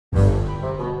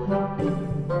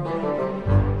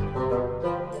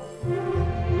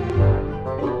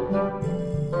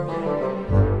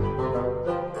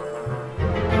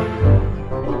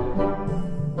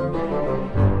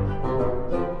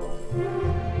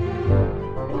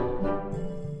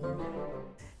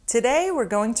Today we're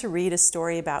going to read a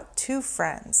story about two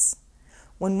friends.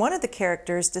 When one of the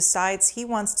characters decides he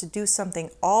wants to do something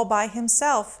all by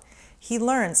himself, he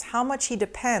learns how much he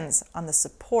depends on the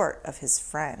support of his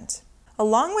friend.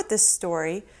 Along with this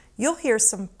story, you'll hear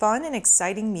some fun and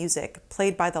exciting music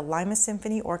played by the Lima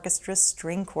Symphony Orchestra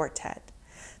String Quartet.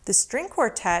 The string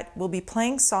quartet will be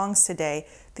playing songs today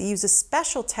that use a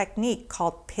special technique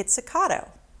called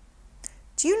pizzicato.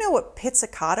 Do you know what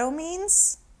pizzicato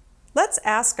means? Let's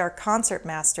ask our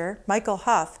concertmaster, Michael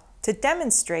Huff, to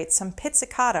demonstrate some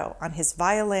pizzicato on his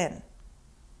violin.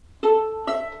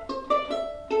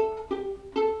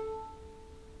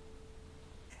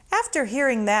 After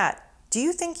hearing that, do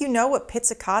you think you know what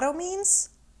pizzicato means?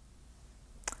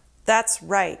 That's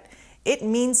right. It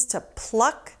means to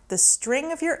pluck the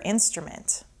string of your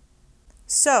instrument.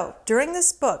 So, during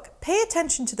this book, pay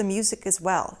attention to the music as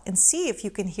well and see if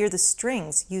you can hear the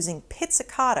strings using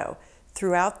pizzicato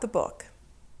throughout the book.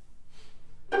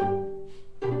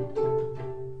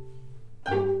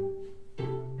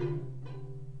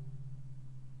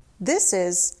 This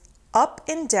is Up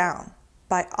and Down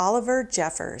by Oliver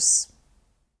Jeffers.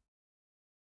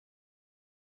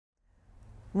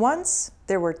 Once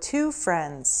there were two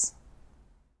friends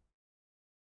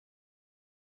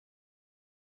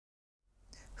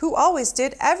who always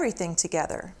did everything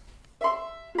together.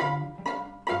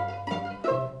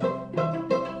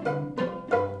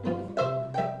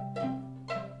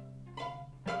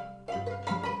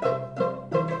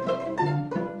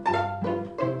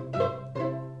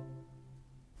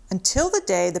 Until the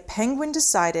day the penguin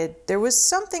decided there was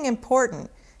something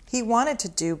important he wanted to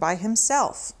do by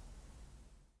himself.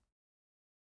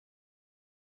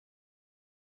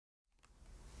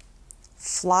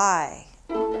 Fly.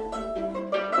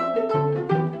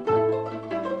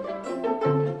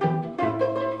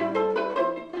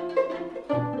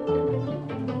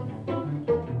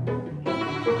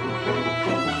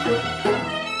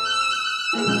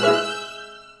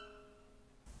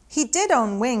 He did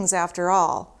own wings after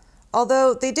all,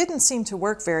 although they didn't seem to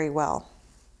work very well.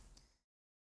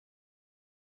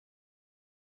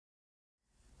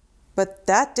 But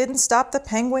that didn't stop the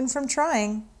penguin from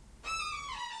trying.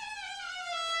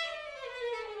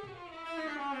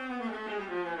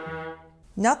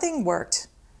 Nothing worked,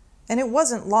 and it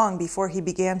wasn't long before he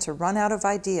began to run out of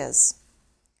ideas.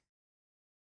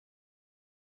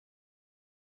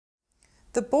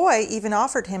 The boy even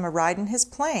offered him a ride in his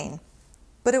plane,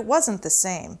 but it wasn't the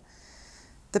same.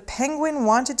 The penguin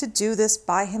wanted to do this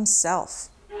by himself.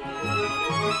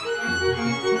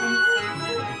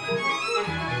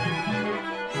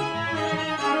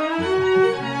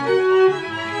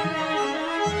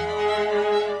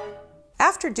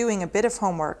 After doing a bit of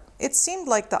homework, it seemed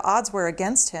like the odds were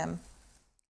against him.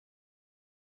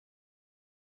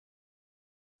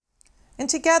 And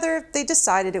together they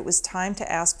decided it was time to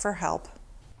ask for help.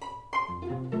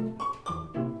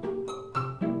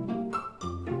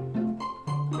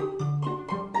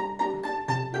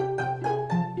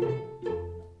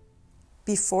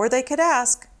 Before they could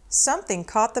ask, something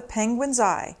caught the penguin's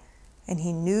eye, and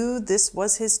he knew this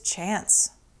was his chance.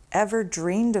 Ever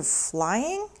dreamed of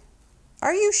flying?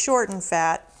 Are you short and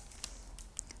fat?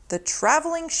 The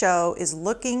traveling show is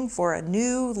looking for a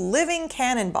new living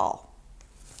cannonball.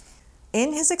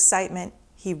 In his excitement,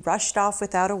 he rushed off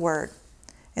without a word,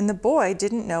 and the boy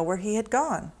didn't know where he had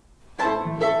gone.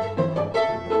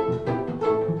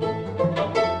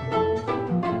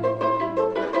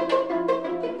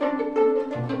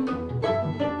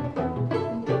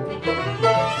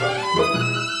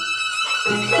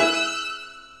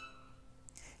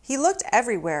 He looked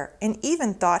everywhere and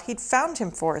even thought he'd found him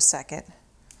for a second.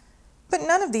 But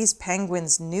none of these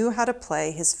penguins knew how to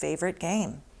play his favorite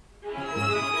game.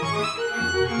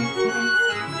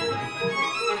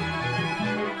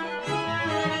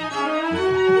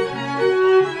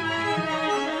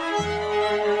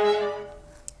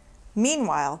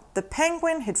 Meanwhile, the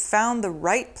penguin had found the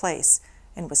right place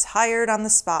and was hired on the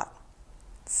spot.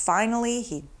 Finally,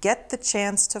 he'd get the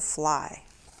chance to fly.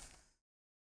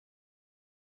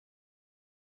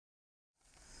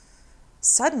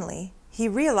 Suddenly, he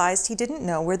realized he didn't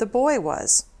know where the boy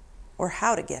was, or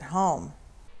how to get home.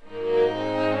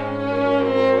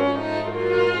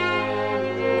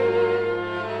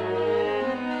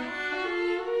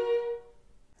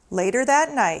 Later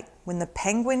that night, when the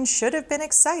penguin should have been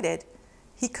excited,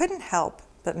 he couldn't help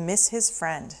but miss his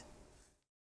friend.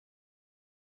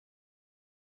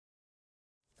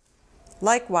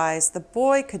 Likewise, the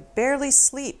boy could barely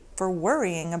sleep for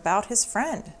worrying about his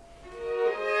friend.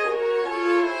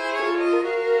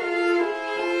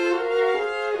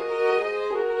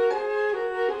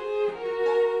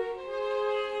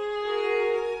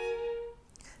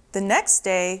 The next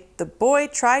day, the boy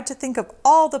tried to think of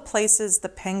all the places the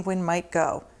penguin might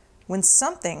go when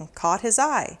something caught his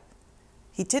eye.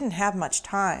 He didn't have much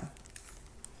time.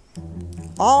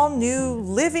 All new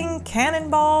living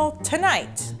cannonball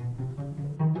tonight.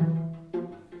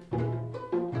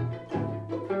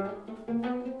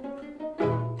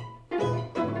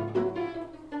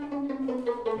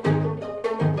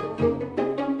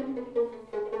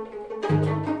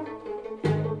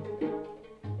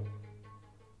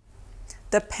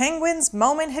 The penguin's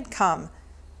moment had come,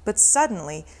 but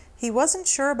suddenly he wasn't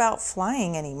sure about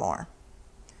flying anymore.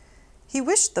 He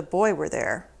wished the boy were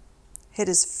there. Had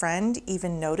his friend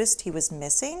even noticed he was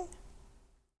missing?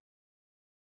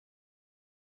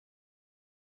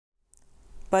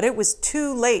 But it was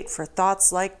too late for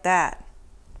thoughts like that.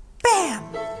 Bam!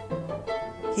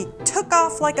 He took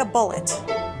off like a bullet.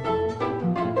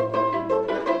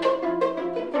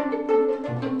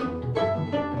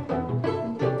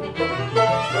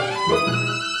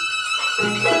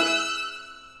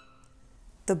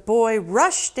 The boy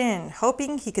rushed in,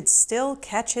 hoping he could still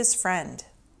catch his friend.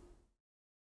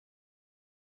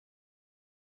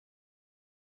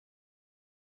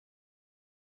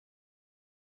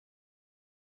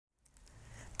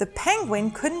 The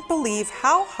penguin couldn't believe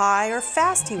how high or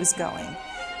fast he was going,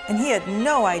 and he had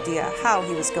no idea how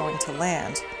he was going to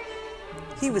land.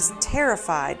 He was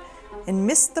terrified and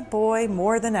missed the boy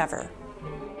more than ever.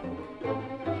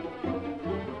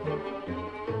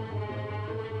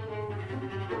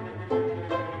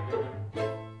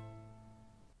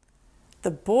 The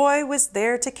boy was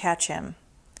there to catch him.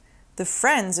 The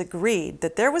friends agreed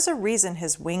that there was a reason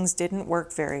his wings didn't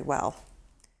work very well.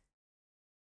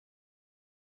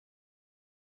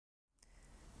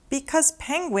 Because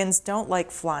penguins don't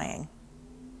like flying.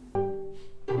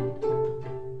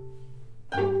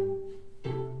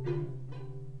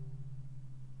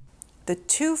 The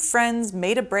two friends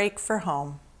made a break for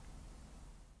home.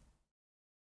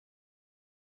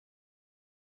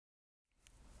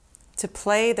 To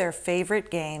play their favorite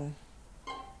game.